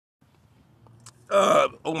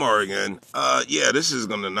Omar again. Yeah, this is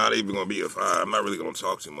not even gonna be a fire. I'm not really gonna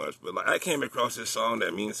talk too much, but like I came across this song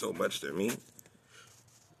that means so much to me.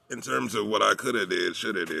 In terms of what I could have did,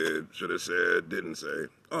 should have said, didn't say,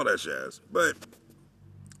 all that jazz. But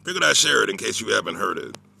figured I'd share it in case you haven't heard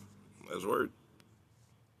it. That's word.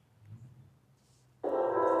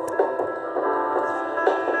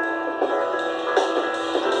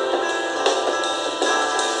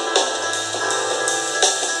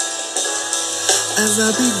 As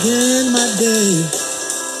I began my day,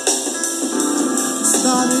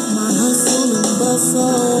 started my hustle and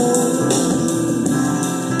bustle,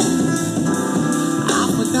 I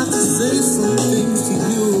forgot to say some things to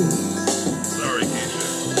you. Sorry, Keisha.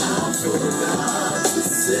 I forgot to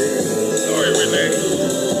say. Sorry, Renee.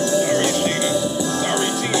 Sorry, Sheena. Sorry,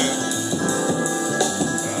 Tina.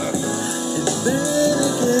 And then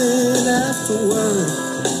again afterward,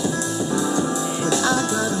 when I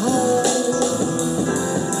got home,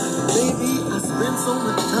 baby, I spent so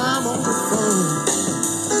much time on the phone.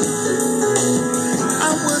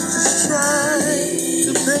 I was just trying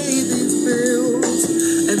to pay these bills,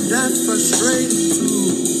 and that's frustrating too.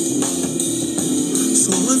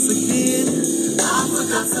 So once again, I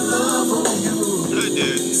forgot to love on you. I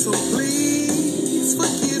did. So please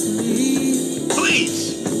forgive me. Please.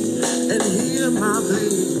 And hear my plea.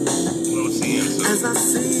 We'll see you soon. As I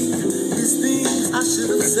sing these things I should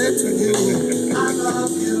have said to you. I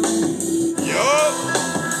love you. Yo.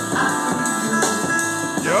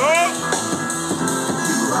 Yo.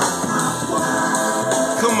 You are my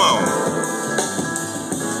world. Come on.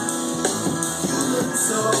 You look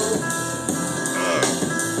so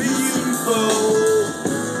beautiful.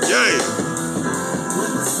 Yay.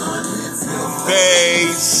 When the sun hits your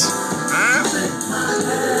Face. Huh?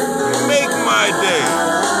 Make my day.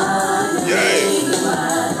 Yay.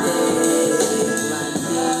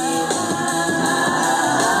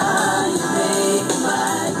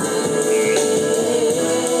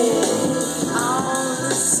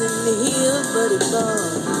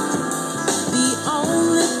 The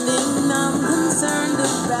only thing I'm concerned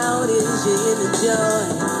about is your joy.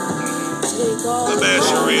 Take all My bad,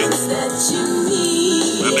 Sherry. that you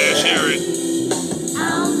need. My bad, Sherry.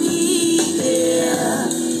 I'll be there.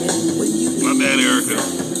 And when you My bad, Erica.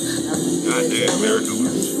 Goddamn, Erica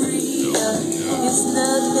was. it's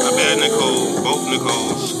nothing. My bad, Nicole. Both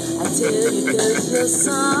Nicoles. I tell you, 'cause you're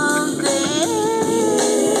something.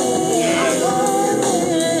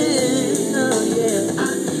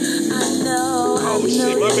 Oh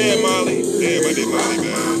shit, my bad, Molly. Damn, I did Molly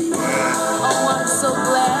bad. Oh, I'm so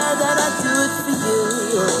glad that I do it for you.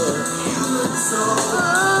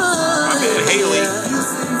 My bad, Haley.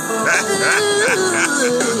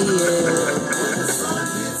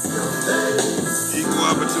 Equal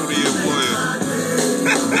opportunity employer.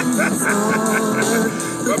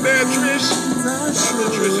 My bad, Trish. My bad, Trisha. She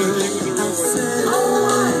was a real one. Oh,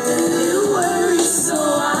 I didn't worry, so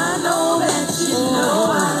I know that you know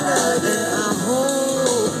I love you. I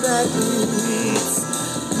hope that it's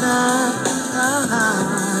not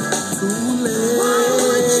too late. Why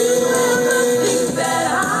would you ever think that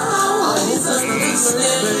I'll always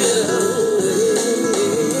understand you?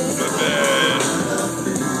 My bad.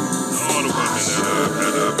 All the women that I've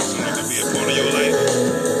had the opportunity to be a part of your life.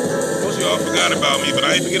 Most of y'all forgot about me, but I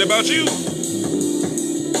ain't forget about you.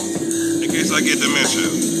 In case I get dementia.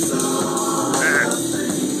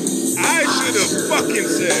 I should have fucking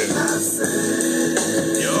said.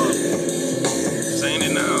 Yo, saying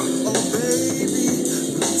it now. Oh baby,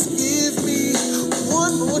 please give me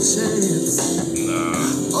one more chance. Nah.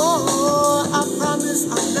 Oh, I promise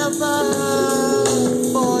I'll never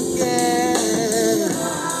forget.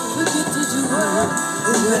 Did you work?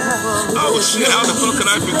 Oh shit, how the fuck could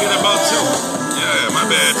I forget about you? Yeah, my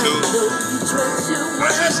bad too. I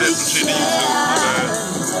should have said some shit to you too. My bad.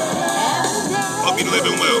 Hope you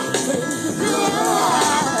living well.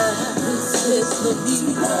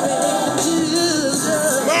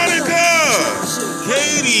 Monica!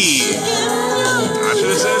 Katie! I should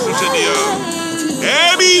have said some shit to y'all.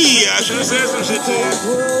 Abby! I should have said some shit to you.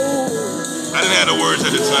 I didn't have the words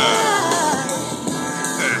at the time.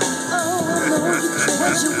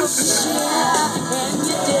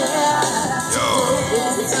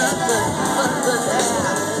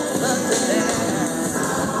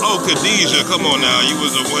 Oh, Khadijah, come on now. You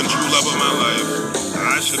was the one true love of my life.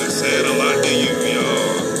 I should have said a lot to you,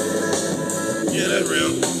 y'all. Yeah, that's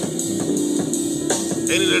real.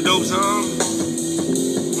 Ain't it a dope song?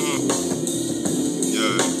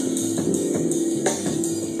 Yeah.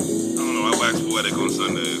 I don't know, I wax poetic on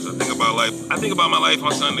Sundays. I think about my life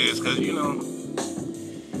on Sundays because, you know,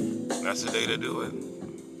 that's the day to do it.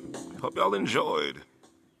 Hope y'all enjoyed.